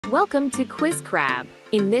Welcome to QuizCrab.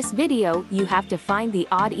 In this video, you have to find the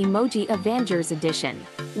Odd Emoji Avengers edition.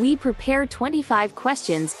 We prepare 25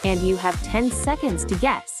 questions and you have 10 seconds to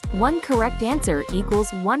guess. One correct answer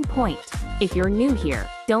equals 1 point. If you're new here,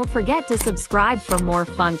 don't forget to subscribe for more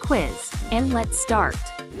fun quiz. And let's start.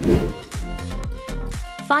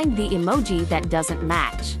 Find the emoji that doesn't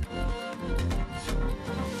match.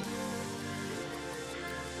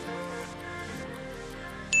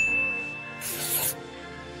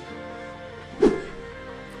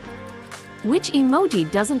 Which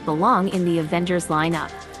emoji doesn't belong in the Avengers lineup?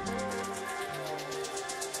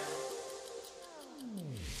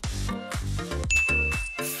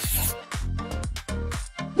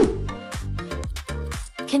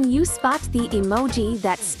 Can you spot the emoji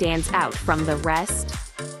that stands out from the rest?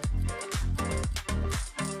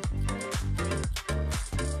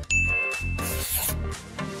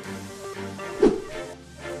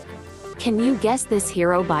 Can you guess this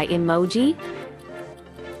hero by emoji?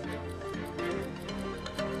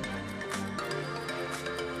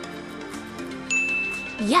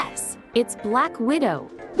 Yes, it's Black Widow.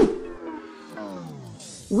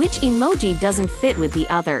 Which emoji doesn't fit with the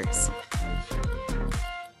others?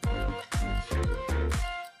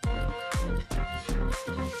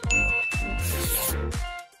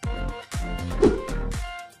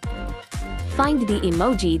 Find the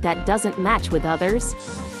emoji that doesn't match with others.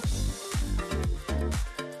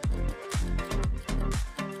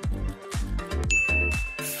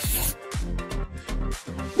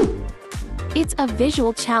 It's a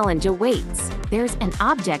visual challenge awaits. There's an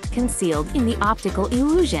object concealed in the optical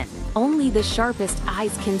illusion. Only the sharpest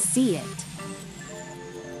eyes can see it.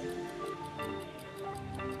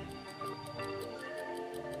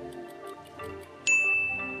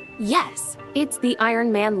 Yes, it's the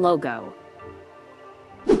Iron Man logo.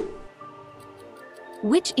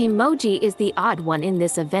 Which emoji is the odd one in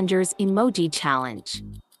this Avengers emoji challenge?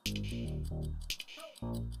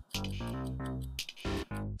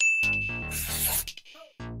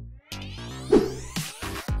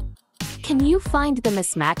 Can you find the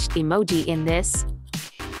mismatched emoji in this?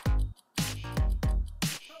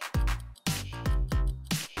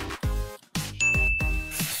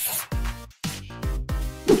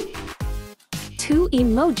 Two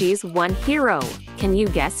emojis, one hero. Can you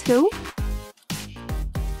guess who?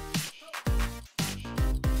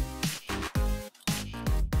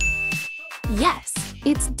 Yes,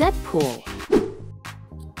 it's Deadpool.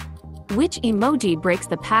 Which emoji breaks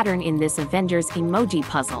the pattern in this Avengers emoji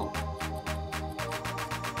puzzle?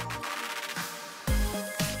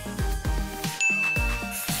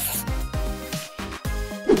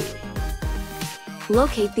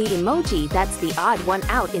 Locate the emoji that's the odd one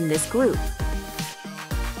out in this group.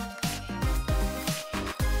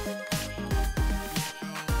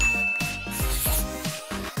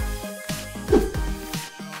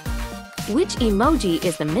 Which emoji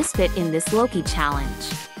is the misfit in this Loki challenge?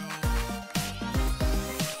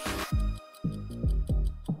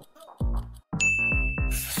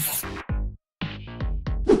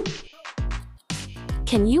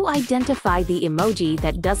 Can you identify the emoji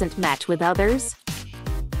that doesn't match with others?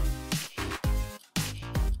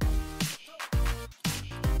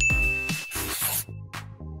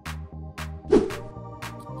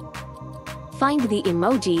 Find the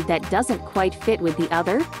emoji that doesn't quite fit with the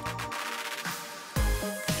other.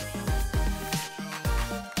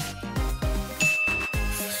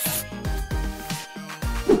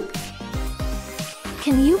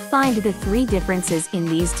 Can you find the 3 differences in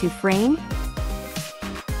these 2 frames?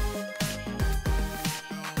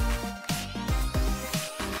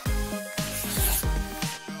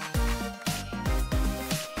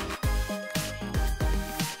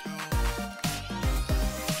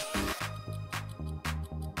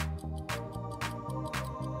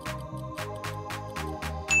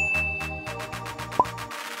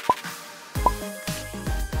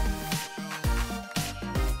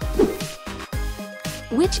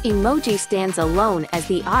 Which emoji stands alone as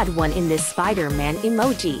the odd one in this Spider-Man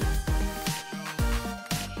emoji?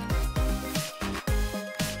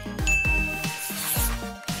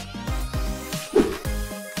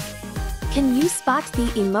 Can you spot the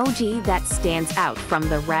emoji that stands out from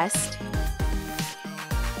the rest?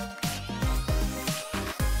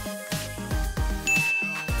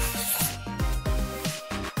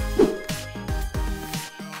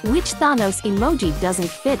 Which Thanos emoji doesn't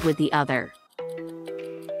fit with the other?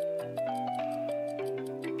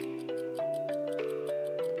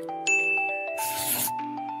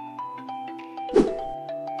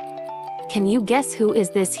 Can you guess who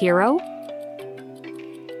is this hero?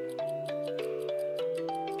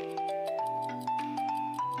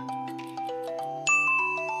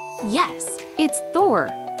 Yes, it's Thor.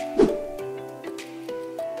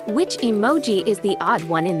 Which emoji is the odd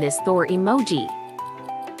one in this Thor emoji?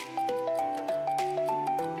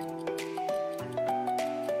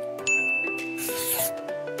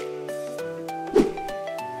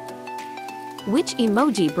 Which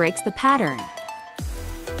emoji breaks the pattern?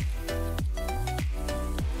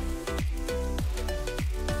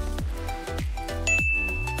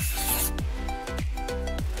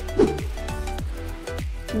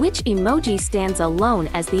 Which emoji stands alone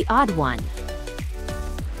as the odd one?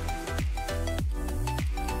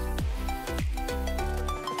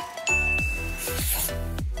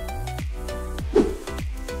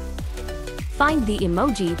 Find the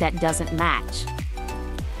emoji that doesn't match.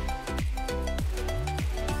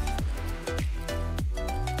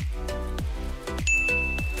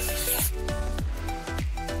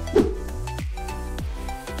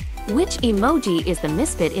 Which emoji is the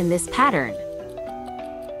misfit in this pattern?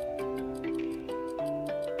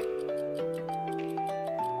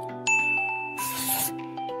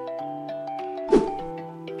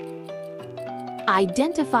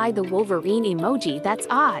 Identify the Wolverine emoji that's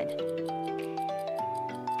odd.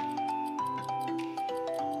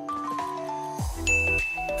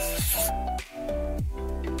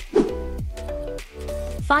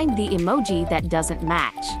 Find the emoji that doesn't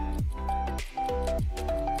match.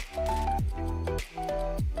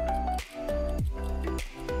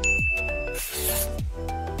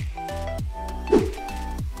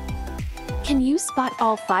 Can you spot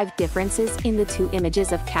all 5 differences in the 2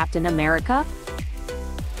 images of Captain America?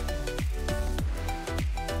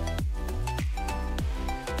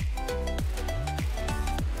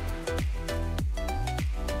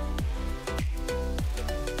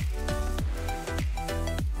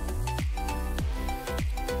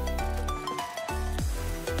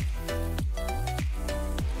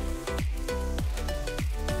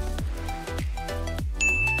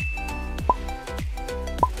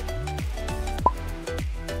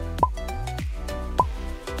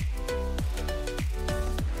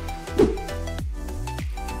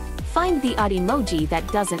 Find the odd emoji that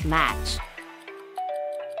doesn't match.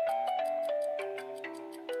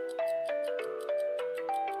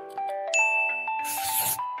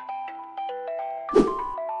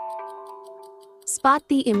 Spot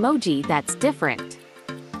the emoji that's different.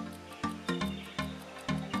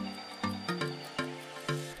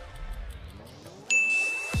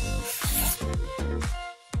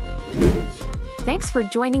 Thanks for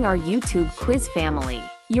joining our YouTube quiz family.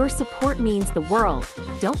 Your support means the world.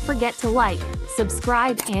 Don't forget to like,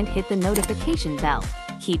 subscribe, and hit the notification bell.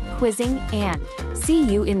 Keep quizzing and see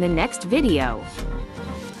you in the next video.